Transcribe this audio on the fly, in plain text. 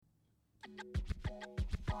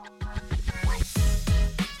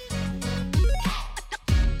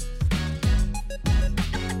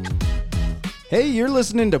Hey, you're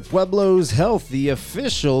listening to Pueblo's Health, the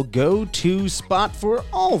official go-to spot for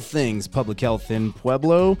all things public health in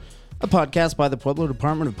Pueblo. A podcast by the Pueblo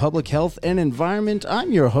Department of Public Health and Environment.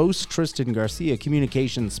 I'm your host, Tristan Garcia,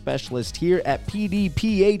 communications specialist here at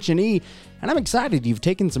PDPH&E, and I'm excited you've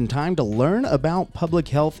taken some time to learn about public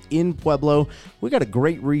health in Pueblo. We got a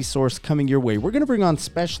great resource coming your way. We're going to bring on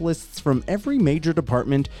specialists from every major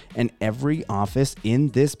department and every office in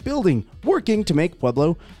this building, working to make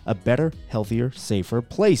Pueblo a better, healthier, safer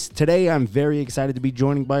place. Today, I'm very excited to be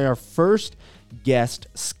joined by our first guest,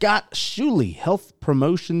 Scott Schulle, Health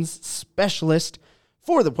Promotions Specialist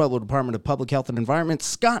for the Pueblo Department of Public Health and Environment.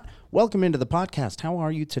 Scott, welcome into the podcast. How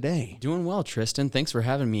are you today? Doing well, Tristan. Thanks for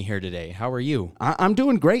having me here today. How are you? I'm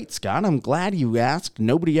doing great, Scott. I'm glad you asked.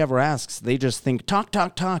 Nobody ever asks. They just think, talk,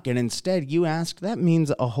 talk, talk, and instead you ask. That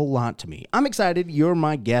means a whole lot to me. I'm excited you're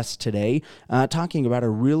my guest today, talking about a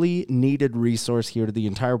really needed resource here to the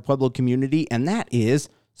entire Pueblo community, and that is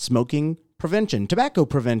smoking prevention, tobacco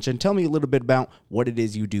prevention. Tell me a little bit about what it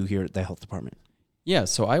is you do here at the health department. Yeah,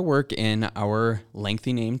 so I work in our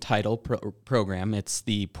lengthy name title program. It's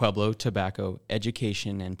the Pueblo Tobacco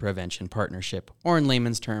Education and Prevention Partnership, or in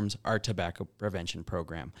layman's terms, our tobacco prevention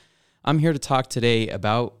program. I'm here to talk today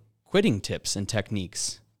about quitting tips and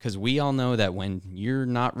techniques, because we all know that when you're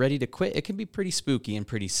not ready to quit, it can be pretty spooky and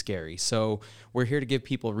pretty scary. So we're here to give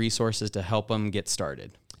people resources to help them get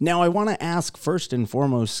started. Now, I want to ask first and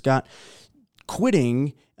foremost, Scott,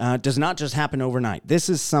 quitting does not just happen overnight. This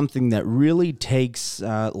is something that really takes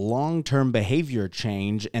long-term behavior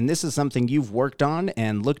change, and this is something you've worked on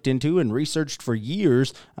and looked into and researched for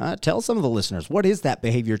years. Tell some of the listeners, what is that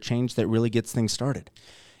behavior change that really gets things started?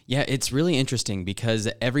 Yeah, it's really interesting because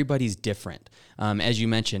everybody's different. As you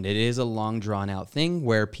mentioned, it is a long, drawn-out thing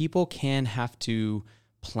where people can have to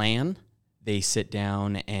plan. They sit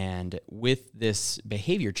down, and with this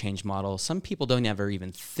behavior change model, some people don't ever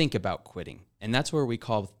even think about quitting. And that's where we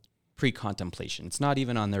call pre-contemplation. It's not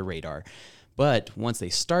even on their radar. But once they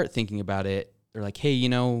start thinking about it, they're like, hey,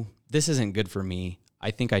 this isn't good for me. I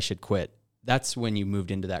think I should quit. That's when you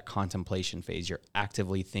moved into that contemplation phase. You're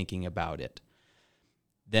actively thinking about it.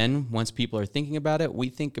 Then once people are thinking about it, we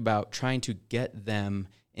think about trying to get them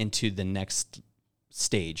into the next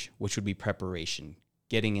stage, which would be preparation,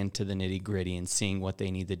 getting into the nitty-gritty and seeing what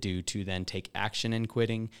they need to do to then take action in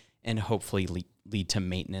quitting and hopefully lead to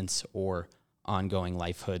maintenance or ongoing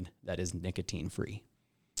lifehood that is nicotine-free.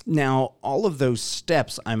 Now, all of those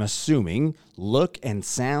steps, I'm assuming, look and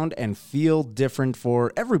sound and feel different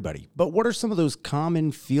for everybody. But what are some of those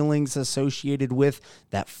common feelings associated with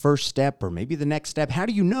that first step or maybe the next step? How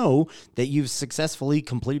do you know that you've successfully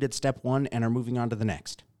completed step one and are moving on to the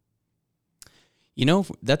next?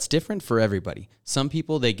 That's different for everybody. Some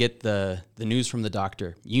people, they get the news from the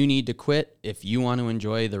doctor. You need to quit if you want to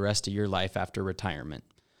enjoy the rest of your life after retirement.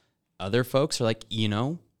 Other folks are like,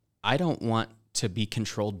 I don't want to be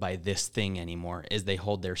controlled by this thing anymore, as they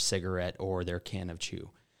hold their cigarette or their can of chew.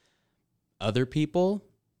 Other people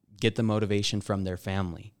get the motivation from their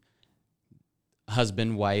family.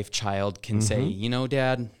 Husband, wife, child can say,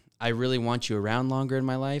 Dad, I really want you around longer in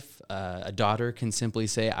my life. A daughter can simply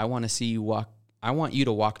say, I want you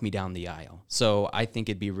to walk me down the aisle. So I think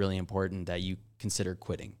it'd be really important that you consider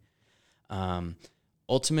quitting.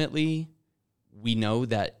 Ultimately, we know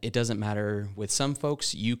that it doesn't matter. With some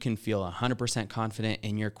folks, you can feel 100% confident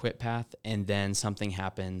in your quit path, and then something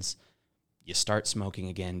happens. You start smoking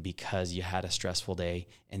again because you had a stressful day,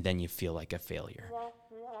 and then you feel like a failure.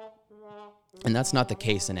 And that's not the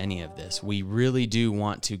case in any of this. We really do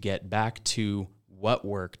want to get back to what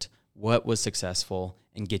worked, what was successful,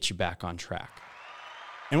 and get you back on track.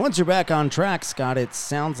 And once you're back on track, Scott, it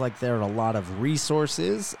sounds like there are a lot of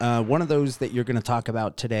resources. One of those that you're going to talk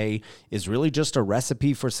about today is really just a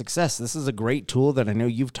recipe for success. This is a great tool that I know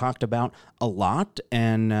you've talked about a lot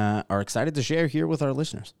and are excited to share here with our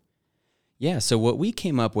listeners. Yeah, so what we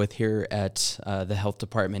came up with here at the health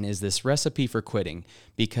department is this recipe for quitting,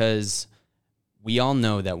 because we all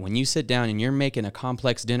know that when you sit down and you're making a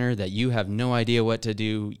complex dinner that you have no idea what to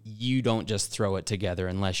do, you don't just throw it together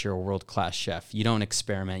unless you're a world-class chef. You don't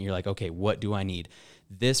experiment. You're like, okay, what do I need?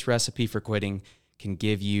 This recipe for quitting can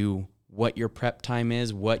give you what your prep time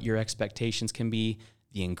is, what your expectations can be,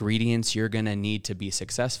 the ingredients you're going to need to be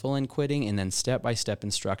successful in quitting, and then step-by-step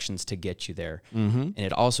instructions to get you there. Mm-hmm. And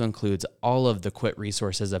it also includes all of the quit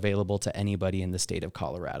resources available to anybody in the state of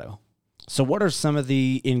Colorado. So what are some of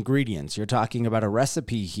the ingredients? You're talking about a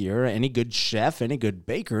recipe here. Any good chef, any good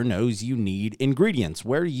baker knows you need ingredients.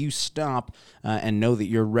 Where do you stop and know that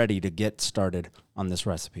you're ready to get started on this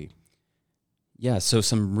recipe? Yeah, so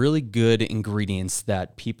some really good ingredients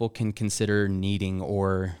that people can consider needing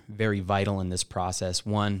or very vital in this process.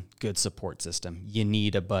 One, good support system. You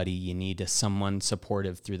need a buddy, you need someone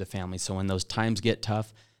supportive through the family. So when those times get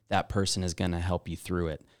tough, that person is going to help you through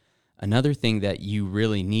it. Another thing that you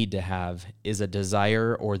really need to have is a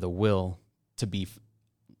desire or the will to be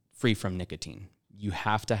free from nicotine. You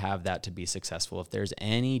have to have that to be successful. If there's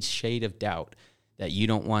any shade of doubt that you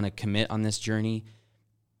don't want to commit on this journey,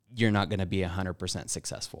 you're not going to be 100%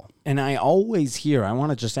 successful. And I always hear, I want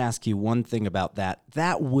to just ask you one thing about that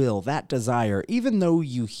will, that desire, even though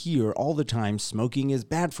you hear all the time smoking is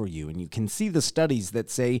bad for you, and you can see the studies that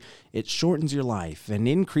say it shortens your life and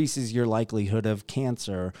increases your likelihood of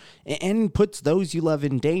cancer and puts those you love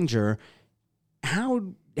in danger, how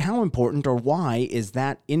important or why is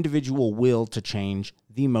that individual will to change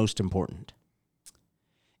the most important?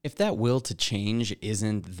 If that will to change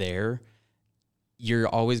isn't there, you're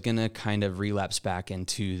always going to kind of relapse back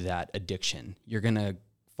into that addiction. You're going to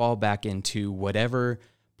fall back into whatever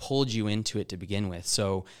pulled you into it to begin with.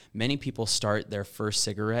 So many people start their first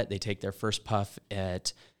cigarette, they take their first puff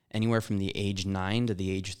at anywhere from the age 9 to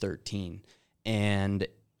the age 13. And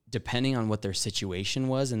depending on what their situation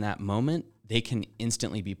was in that moment, they can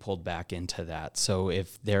instantly be pulled back into that. So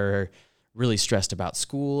if they're really stressed about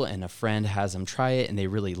school and a friend has them try it and they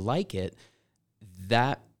really like it,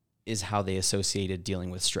 that is how they associated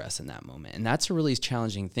dealing with stress in that moment. And that's a really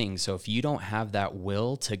challenging thing. So if you don't have that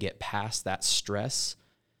will to get past that stress,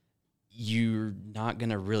 you're not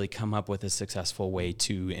going to really come up with a successful way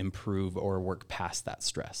to improve or work past that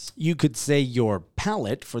stress. You could say your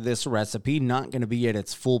palate for this recipe not going to be at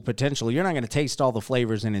its full potential. You're not going to taste all the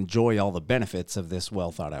flavors and enjoy all the benefits of this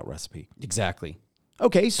well thought out recipe. Exactly.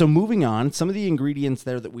 Okay, so moving on, some of the ingredients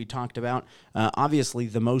there that we talked about, obviously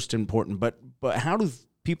the most important, but how do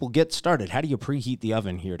people get started? How do you preheat the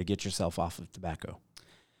oven here to get yourself off of tobacco?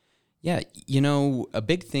 Yeah, a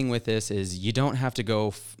big thing with this is you don't have to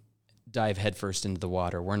go dive headfirst into the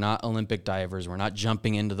water. We're not Olympic divers. We're not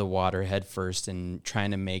jumping into the water headfirst and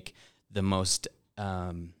trying to make the most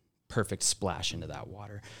perfect splash into that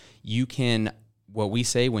water. What we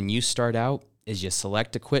say when you start out is you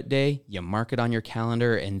select a quit day, you mark it on your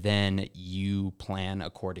calendar, and then you plan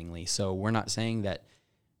accordingly. So we're not saying that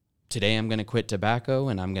today I'm going to quit tobacco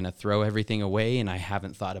and I'm going to throw everything away and I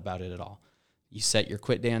haven't thought about it at all. You set your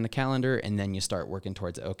quit day on the calendar and then you start working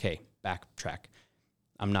towards it. Okay, backtrack.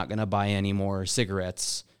 I'm not going to buy any more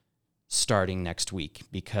cigarettes starting next week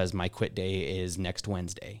because my quit day is next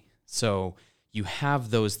Wednesday. So you have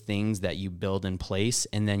those things that you build in place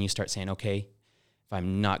and then you start saying, okay, if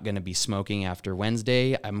I'm not going to be smoking after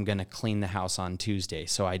Wednesday, I'm going to clean the house on Tuesday.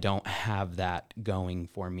 So I don't have that going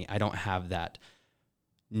for me. I don't have that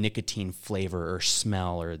nicotine flavor or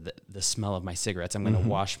smell or the smell of my cigarettes. I'm going to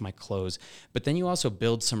wash my clothes. But then you also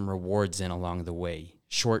build some rewards in along the way.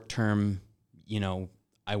 Short term,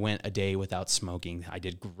 I went a day without smoking. I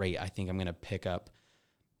did great. I think I'm going to pick up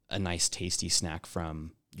a nice tasty snack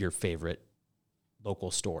from your favorite local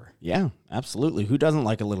store. Yeah, absolutely. Who doesn't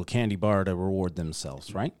like a little candy bar to reward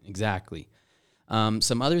themselves, right? Exactly.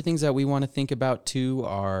 Some other things that we want to think about too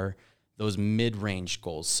are those mid-range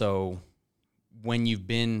goals. So when you've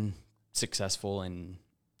been successful in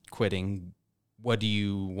quitting, what do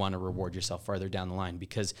you want to reward yourself farther down the line?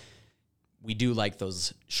 Because we do like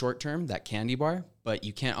those short-term, that candy bar, but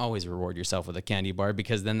you can't always reward yourself with a candy bar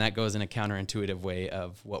because then that goes in a counterintuitive way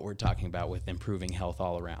of what we're talking about with improving health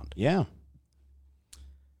all around. Yeah.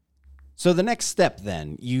 So the next step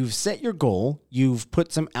then, you've set your goal, you've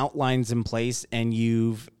put some outlines in place, and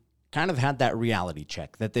you've kind of had that reality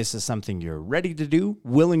check that this is something you're ready to do,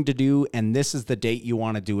 willing to do, and this is the date you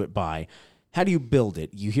want to do it by. How do you build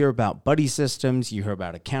it? You hear about buddy systems, you hear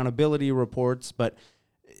about accountability reports, but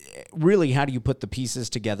really, how do you put the pieces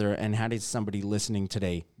together, and how does somebody listening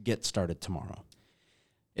today get started tomorrow?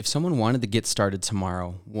 If someone wanted to get started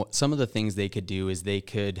tomorrow, some of the things they could do is they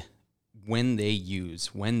could, when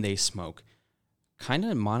they smoke, kind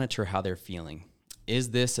of monitor how they're feeling.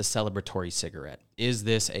 Is this a celebratory cigarette? Is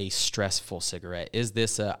this a stressful cigarette? Is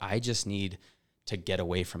this I just need to get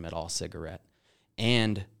away from it all cigarette?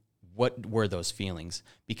 And what were those feelings?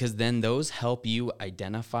 Because then those help you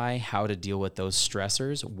identify how to deal with those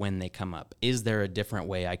stressors when they come up. Is there a different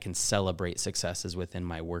way I can celebrate successes within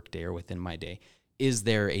my workday or within my day? Is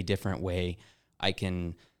there a different way I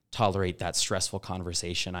can tolerate that stressful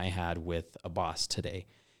conversation I had with a boss today?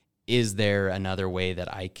 Is there another way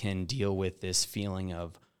that I can deal with this feeling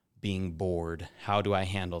of being bored? How do I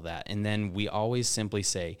handle that? And then we always simply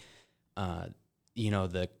say,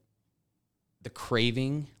 the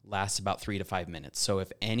craving lasts about 3 to 5 minutes. So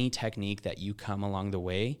if any technique that you come along the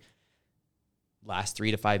way, last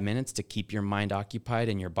 3 to 5 minutes to keep your mind occupied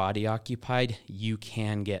and your body occupied, you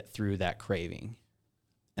can get through that craving.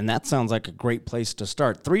 And that sounds like a great place to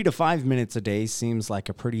start. 3 to 5 minutes a day seems like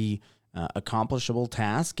a pretty accomplishable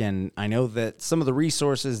task. And I know that some of the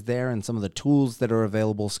resources there and some of the tools that are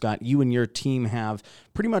available, Scott, you and your team have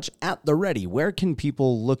pretty much at the ready. Where can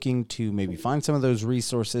people looking to maybe find some of those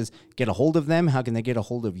resources get a hold of them? How can they get a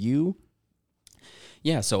hold of you?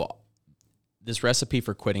 Yeah, so this recipe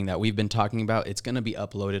for quitting that we've been talking about, it's going to be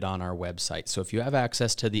uploaded on our website. So if you have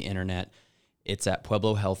access to the internet, it's at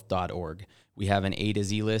pueblohealth.org. We have an A to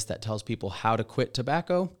Z list that tells people how to quit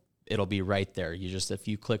tobacco. It'll be right there. You're just a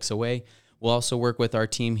few clicks away. We'll also work with our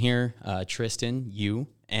team here, Tristan, you,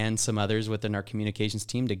 and some others within our communications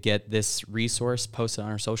team to get this resource posted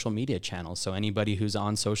on our social media channels. So anybody who's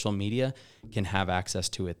on social media can have access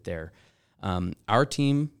to it there. Our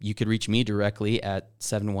team, you could reach me directly at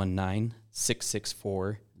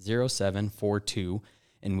 719-664-0742,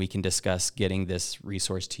 and we can discuss getting this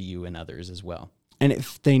resource to you and others as well. And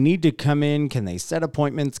if they need to come in, can they set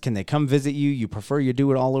appointments? Can they come visit you? You prefer you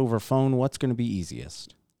do it all over phone? What's going to be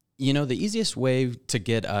easiest? You know, the easiest way to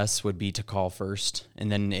get us would be to call first.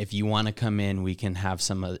 And then if you want to come in, we can have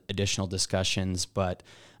some additional discussions. But,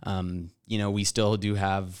 we still do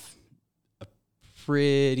have a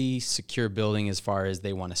pretty secure building as far as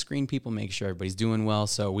they want to screen people, make sure everybody's doing well.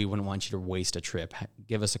 So we wouldn't want you to waste a trip.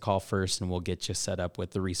 Give us a call first and we'll get you set up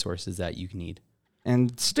with the resources that you need.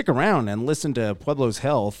 And stick around and listen to Pueblo's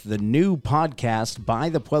Health, the new podcast by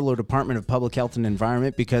the Pueblo Department of Public Health and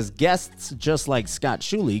Environment, because guests just like Scott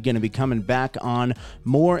Schulle going to be coming back on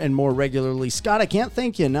more and more regularly. Scott, I can't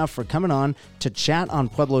thank you enough for coming on to chat on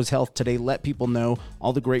Pueblo's Health today. Let people know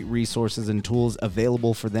all the great resources and tools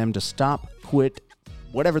available for them to stop, quit,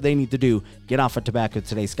 whatever they need to do, get off of tobacco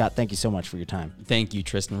today. Scott, thank you so much for your time. Thank you,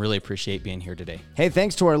 Tristan. Really appreciate being here today. Hey,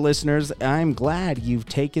 thanks to our listeners. I'm glad you've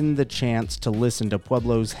taken the chance to listen to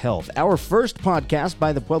Pueblo's Health, our first podcast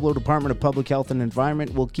by the Pueblo Department of Public Health and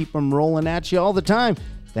Environment. We'll keep them rolling at you all the time.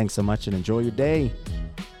 Thanks so much and enjoy your day.